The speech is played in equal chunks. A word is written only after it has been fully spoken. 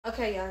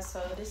Okay, y'all, so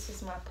this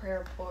is my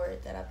prayer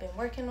board that I've been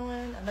working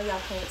on. I know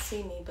y'all can't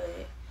see me, but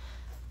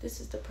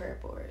this is the prayer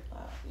board,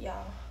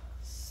 y'all.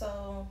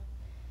 So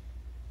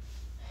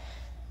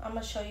I'm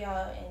gonna show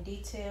y'all in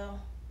detail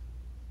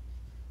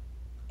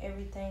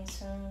everything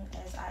soon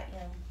as I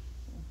am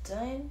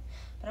done,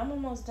 but I'm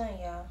almost done,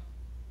 y'all.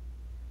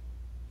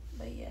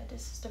 But yeah,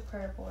 this is the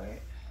prayer board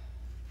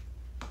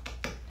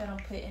that I'm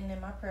putting in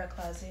my prayer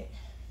closet.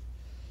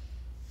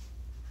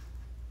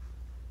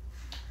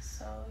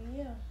 So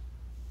yeah.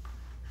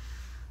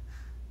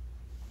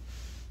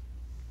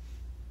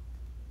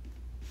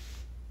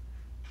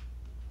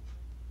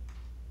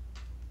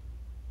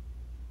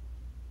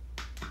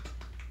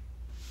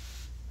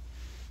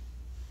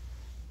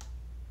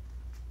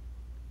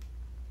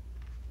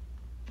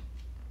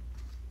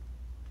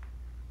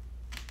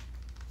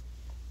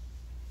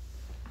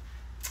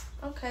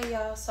 Okay,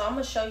 y'all, so I'm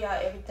gonna show y'all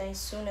everything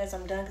soon as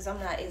I'm done, because I'm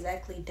not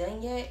exactly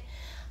done yet,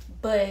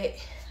 but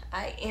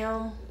I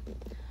am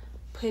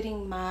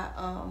putting my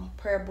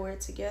prayer board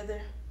together.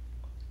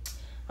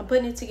 I'm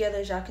putting it together,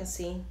 as y'all can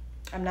see.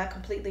 I'm not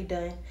completely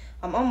done.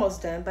 I'm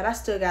almost done, but I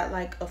still got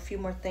like a few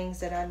more things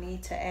that I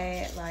need to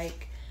add.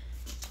 Like,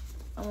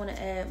 I want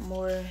to add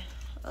more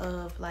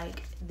of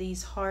like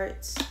these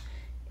hearts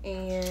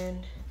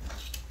and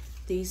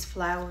these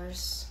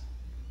flowers,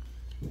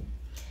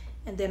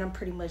 and then I'm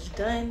pretty much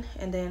done.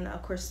 And then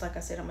of course, like I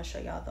said, I'm gonna show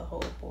y'all the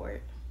whole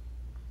board.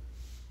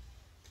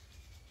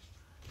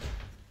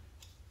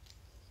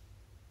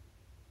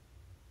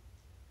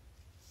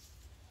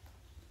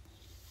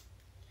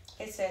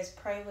 It says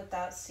pray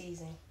without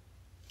ceasing.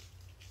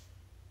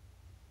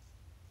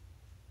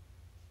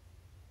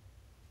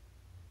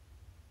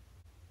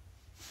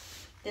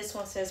 This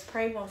one says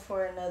pray one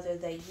for another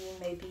that ye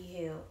may be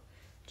healed.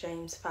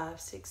 James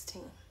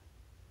 5:16.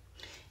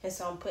 And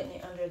so I'm putting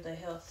it under the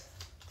health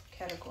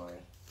category.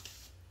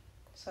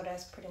 So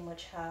that's pretty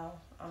much how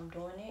I'm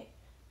doing it,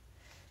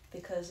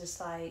 because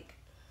it's like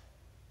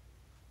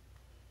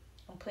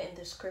I'm putting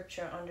the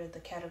scripture under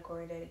the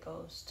category that it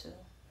goes to,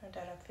 or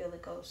that I feel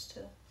it goes to.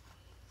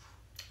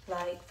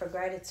 Like for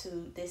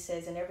gratitude, this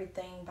says, in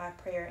everything by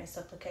prayer and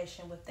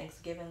supplication with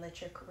thanksgiving, let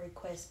your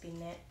requests be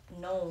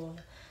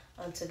known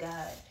unto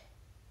God.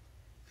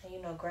 And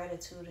you know,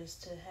 gratitude is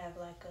to have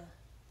like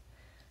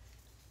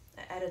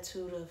an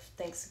attitude of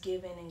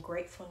thanksgiving and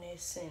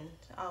gratefulness and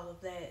all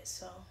of that.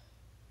 So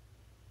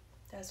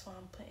that's why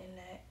I'm putting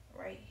that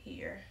right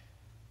here.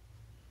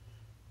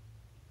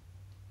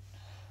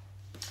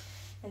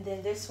 And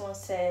then this one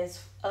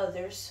says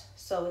others.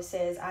 So it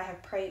says, I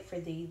have prayed for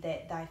thee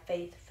that thy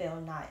faith fail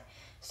not.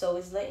 So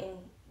it's letting,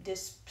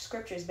 this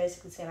scripture is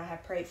basically saying I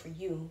have prayed for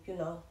you, you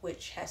know,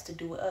 which has to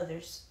do with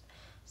others.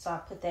 So I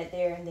put that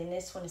there. And then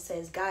this one, it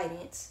says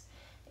guidance.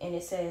 And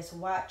it says,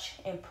 watch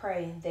and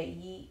pray that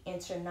ye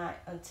enter not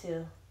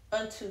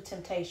unto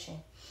temptation.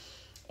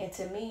 And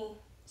to me,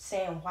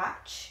 saying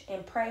watch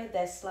and pray,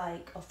 that's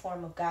like a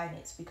form of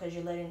guidance, because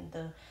you're letting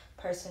the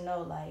person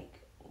know like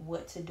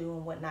what to do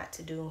and what not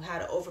to do, how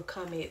to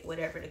overcome it,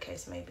 whatever the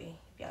case may be.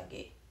 Y'all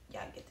get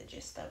the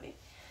gist of it.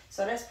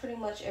 So that's pretty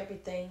much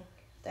everything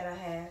that I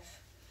have,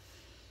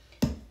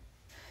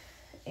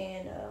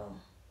 and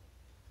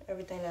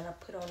everything that I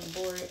put on the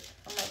board.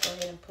 I might go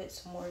ahead and put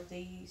some more of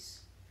these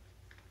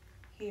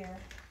here,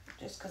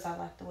 just because I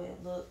like the way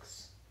it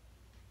looks.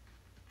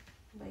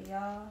 But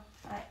y'all,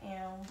 I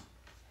am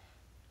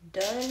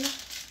done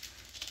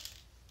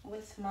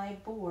with my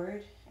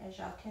board, as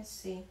y'all can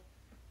see.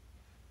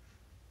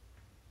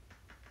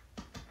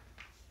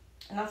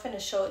 And I'm finna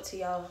show it to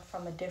y'all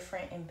from a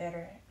different and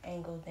better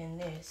angle than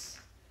this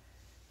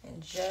in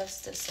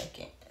just a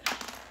second.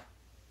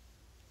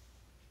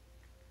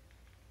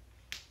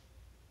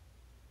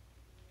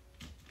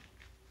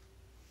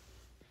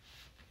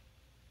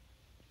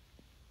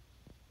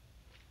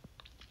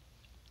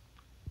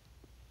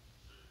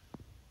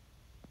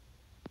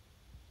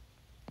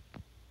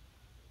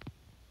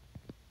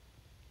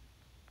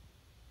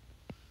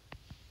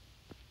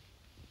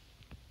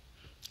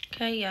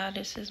 Okay, y'all,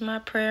 this is my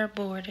prayer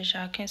board. As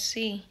y'all can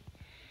see,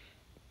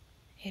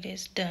 it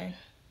is done.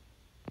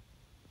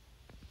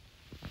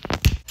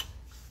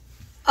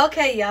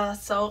 Okay, y'all,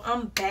 so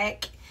I'm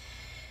back,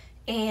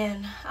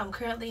 and I'm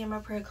currently in my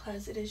prayer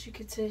closet. As you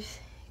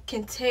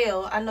can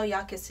tell, I know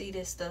y'all can see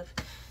this stuff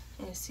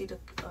and see the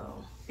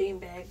bean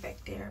bag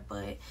back there,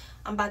 but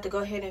I'm about to go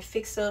ahead and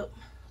fix up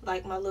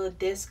like my little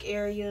desk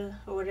area,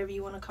 or whatever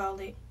you want to call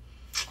it.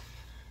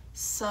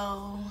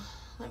 So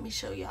let me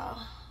show y'all.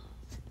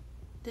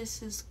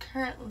 This is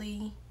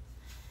currently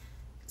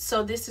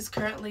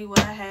what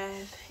I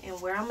have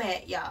and where I'm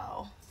at,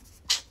 y'all.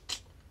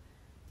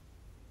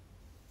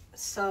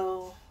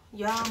 So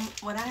y'all,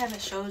 what I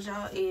haven't showed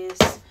y'all is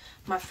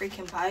my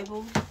freaking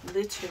Bible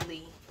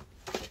literally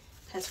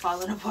has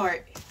fallen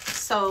apart.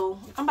 So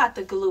I'm about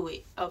to glue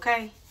it,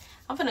 okay?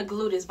 I'm gonna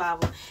glue this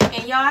Bible.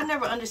 And y'all, I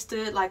never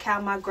understood like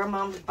how my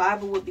grandma's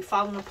Bible would be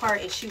falling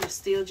apart and she would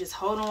still just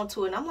hold on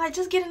to it. And I'm like,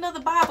 just get another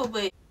Bible.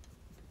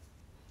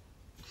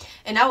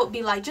 And I would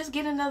be like, just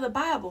get another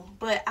Bible.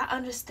 But I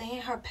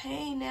understand her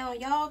pain now,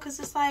 y'all, because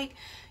it's like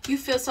you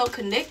feel so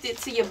connected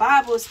to your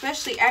Bible,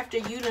 especially after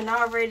you done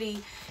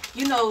already,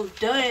 you know,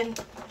 done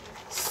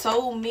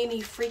so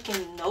many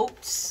freaking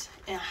notes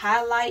and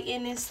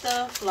highlighting and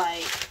stuff.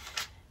 Like,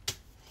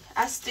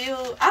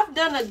 I've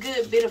done a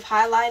good bit of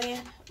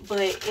highlighting,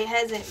 but it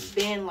hasn't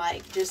been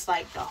like just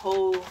like the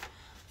whole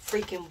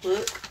freaking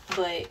book.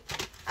 But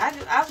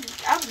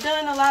I've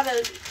done a lot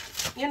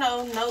of, you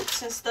know,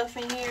 notes and stuff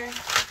in here,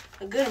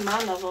 a good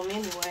amount of them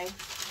anyway.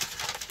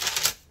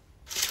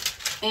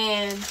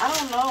 And I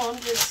don't know, I'm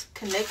just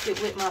connected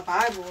with my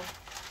Bible.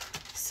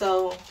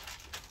 So,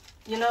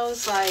 you know,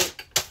 it's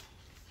like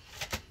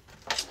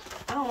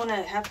I don't want to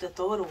have to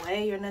throw it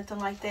away or nothing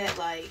like that.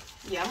 Like,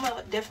 yeah, I'm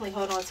gonna definitely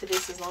hold on to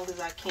this as long as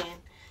I can.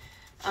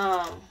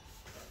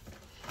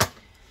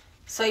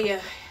 So yeah,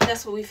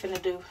 that's what we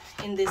finna do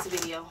in this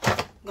video.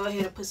 Go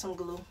ahead and put some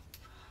glue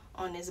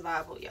on this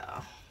Bible,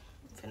 y'all.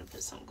 I'm finna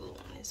put some glue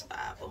on this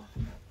Bible.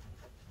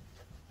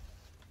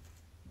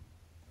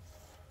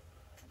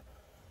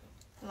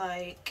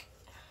 Like,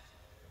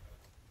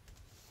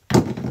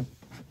 and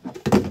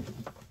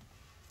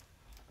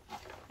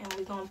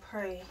we're gonna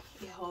pray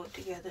you hold it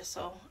together.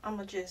 So I'm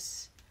gonna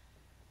just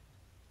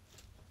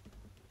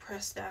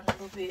press down a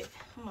little bit.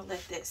 I'm gonna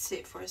let that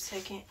sit for a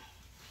second.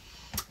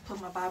 Put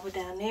my Bible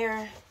down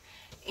there,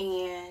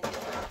 and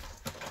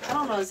I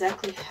don't know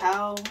exactly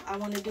how I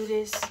want to do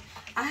this.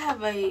 I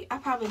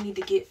probably need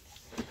to get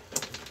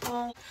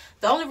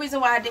the only reason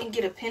why I didn't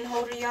get a pen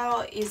holder,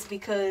 y'all, is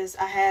because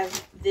I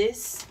have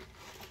this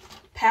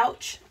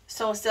pouch.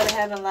 So instead of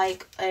having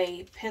like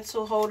a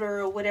pencil holder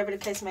or whatever the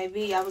case may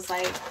be, I was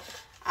like,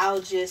 I'll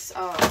just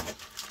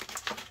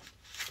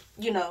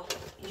you know,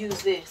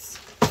 use this.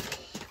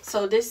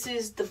 So this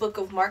is the book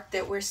of Mark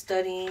that we're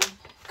studying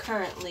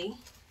currently,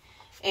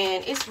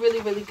 and it's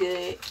really, really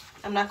good.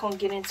 I'm not going to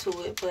get into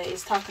it, but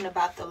it's talking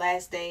about the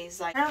last days.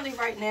 Like, currently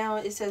right now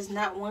it says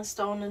not one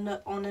stone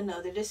on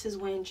another. This is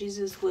when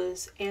Jesus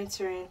was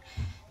answering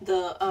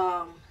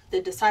the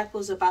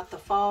disciples about the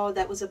fall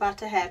that was about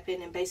to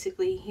happen, and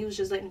basically he was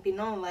just letting it be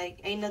known, like,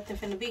 ain't nothing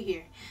finna be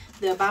here.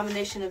 The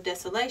abomination of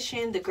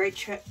desolation, the great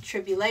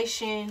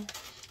tribulation,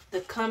 the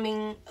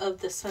coming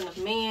of the Son of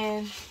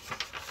Man.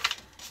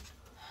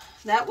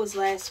 That was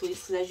last week,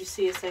 because as you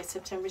see it says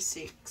September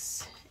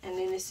 6th, and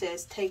then it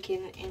says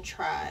taken and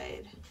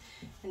tried,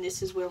 and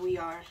this is where we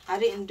are. I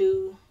didn't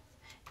do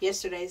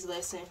yesterday's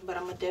lesson, but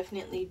I'm gonna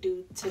definitely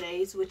do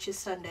today's, which is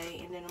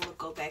Sunday, and then I'm gonna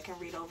go back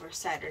and read over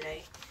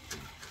Saturday.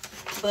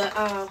 But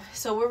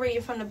so we're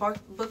reading from the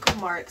book of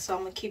Mark, so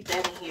I'm gonna keep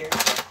that in here.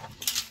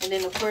 And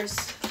then of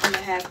course I'm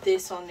gonna have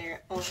this on here,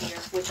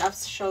 which I've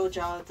showed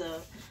y'all the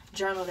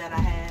journal that I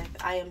have.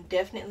 I am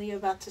definitely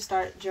about to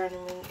start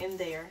journaling in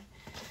there.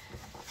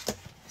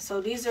 So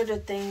these are the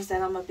things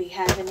that I'm gonna be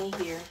having in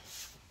here,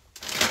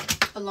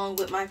 along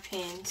with my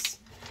pens.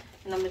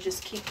 And I'm gonna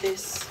just keep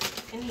this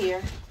in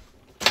here.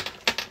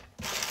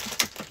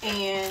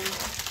 And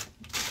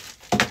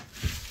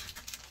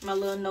my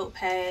little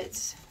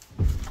notepads.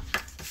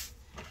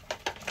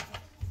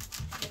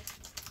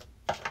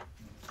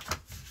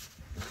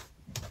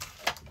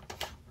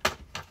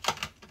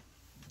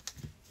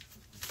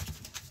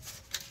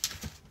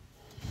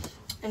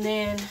 And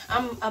then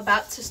I'm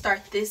about to start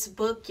this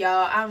book,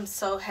 y'all. I'm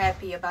so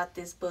happy about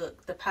this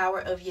book, The Power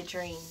of Your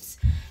Dreams.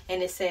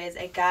 And it says,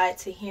 a guide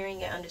to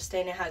hearing and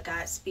understanding how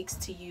God speaks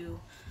to you,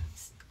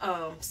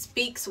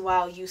 speaks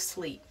while you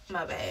sleep.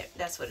 My bad.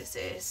 That's what it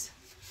says.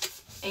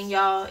 And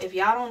y'all, if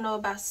y'all don't know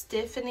about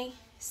Stephanie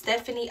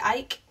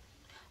Ike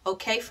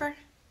Okafer,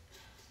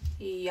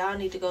 y'all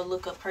need to go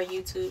look up her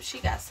YouTube. She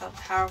got some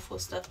powerful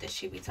stuff that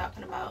she be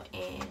talking about.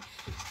 And,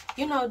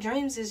 you know,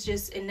 dreams is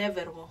just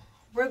inevitable.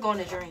 We're going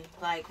to dream,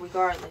 like,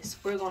 regardless,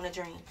 we're going to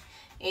dream.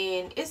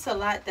 And it's a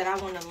lot that I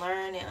want to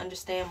learn and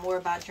understand more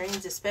about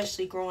dreams,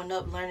 especially growing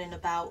up learning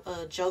about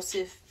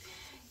Joseph,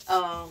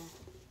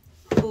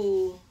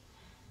 who,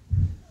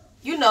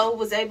 you know,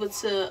 was able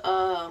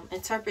to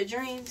interpret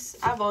dreams.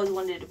 I've always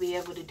wanted to be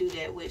able to do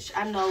that, which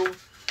I know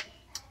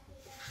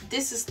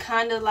this is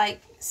kind of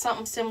like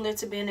something similar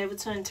to being able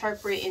to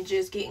interpret and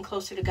just getting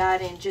closer to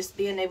God and just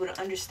being able to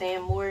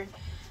understand more.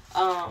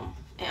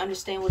 And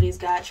understand what is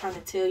God trying to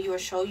tell you or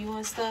show you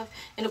and stuff.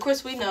 And of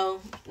course we know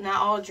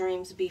not all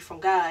dreams be from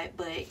God,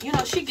 but you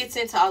know, she gets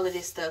into all of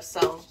this stuff.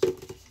 So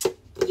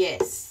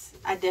yes,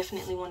 I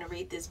definitely want to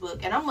read this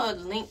book, and I'm gonna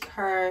link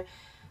her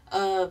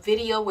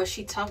video where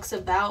she talks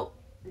about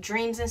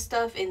dreams and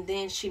stuff, and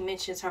then she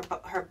mentions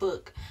her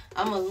book.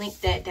 I'm gonna link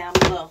that down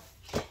below.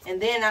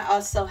 And then I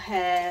also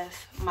have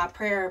my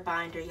prayer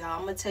binder, y'all.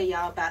 I'm gonna tell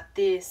y'all about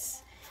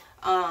this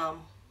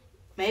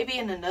maybe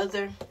in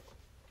another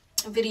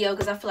video,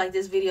 because I feel like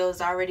this video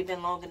has already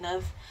been long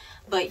enough.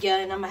 But yeah,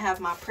 and I'm gonna have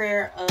my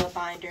prayer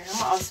binder. I'm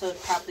gonna also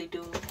probably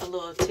do a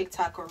little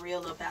TikTok or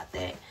reel about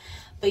that.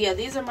 But yeah,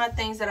 these are my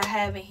things that I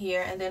have in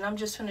here, and then I'm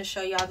just gonna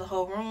show y'all the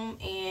whole room.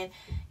 And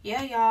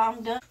yeah, y'all,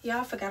 I'm done.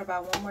 Y'all, I forgot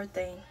about one more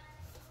thing.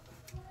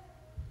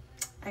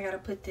 I gotta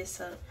put this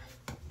up,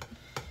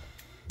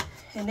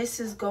 and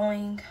this is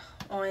going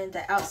on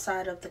the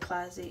outside of the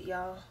closet,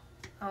 y'all.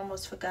 I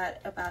almost forgot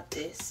about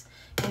this.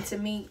 And to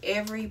me,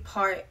 every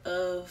part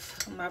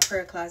of my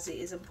prayer closet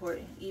is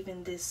important.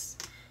 Even this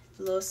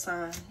little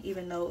sign,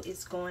 even though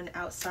it's going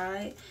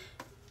outside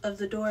of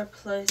the door,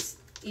 plus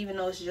even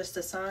though it's just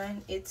a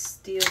sign, it's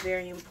still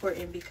very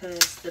important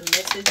because the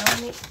message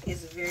on it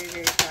is very,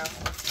 very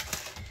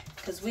powerful.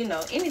 Because we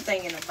know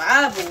anything in the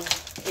Bible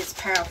is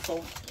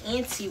powerful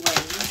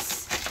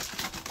anyways.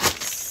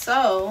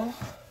 So,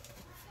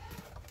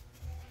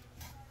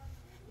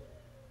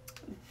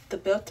 the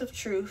belt of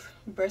truth,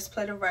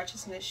 breastplate of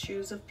righteousness,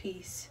 shoes of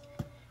peace,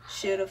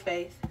 shield of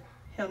faith,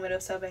 helmet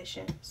of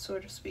salvation,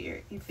 sword of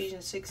spirit,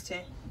 Ephesians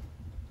 6:10.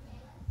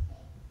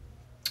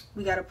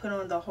 We got to put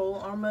on the whole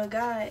armor of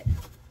God.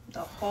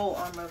 The whole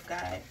armor of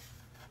God.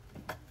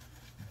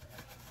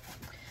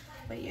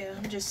 But yeah,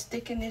 I'm just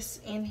sticking this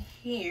in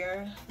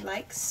here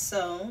like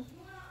so.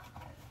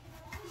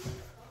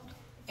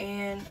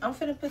 And I'm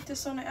finna put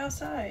this on the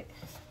outside.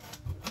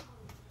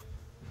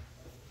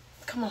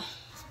 Come on.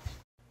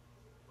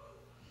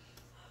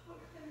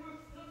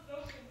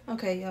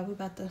 Okay, y'all, we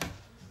about to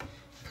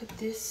put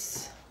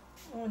this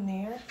on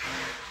there.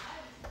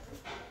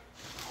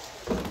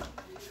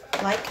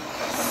 Like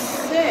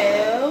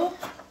so.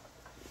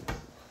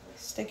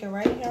 Stick it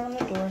right here on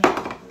the door.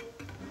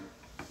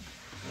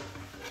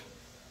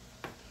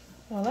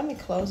 Well, let me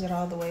close it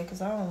all the way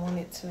because I don't want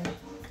it to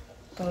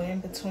go in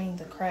between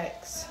the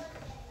cracks.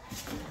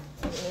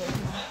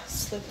 Move my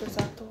slippers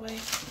out the way.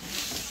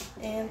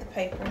 And the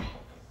paper.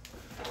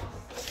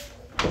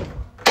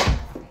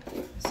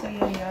 So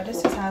yeah, y'all,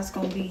 this is how it's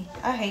gonna be.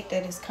 I hate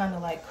that it's kind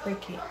of like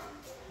crooked,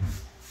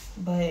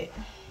 but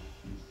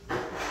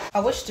I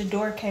wish the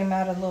door came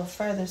out a little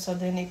further so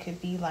then it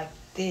could be like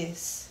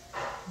this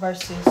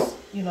versus,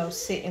 you know,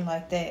 sitting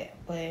like that.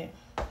 But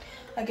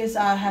I guess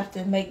I'll have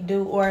to make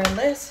do, or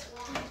unless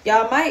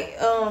y'all might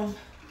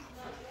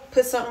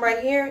put something right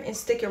here and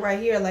stick it right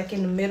here like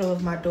in the middle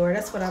of my door.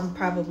 That's what I'm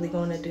probably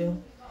gonna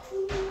do.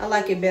 I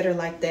like it better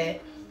like that.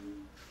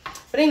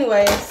 But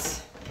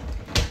anyways,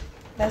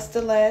 that's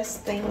the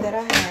last thing that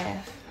I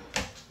have.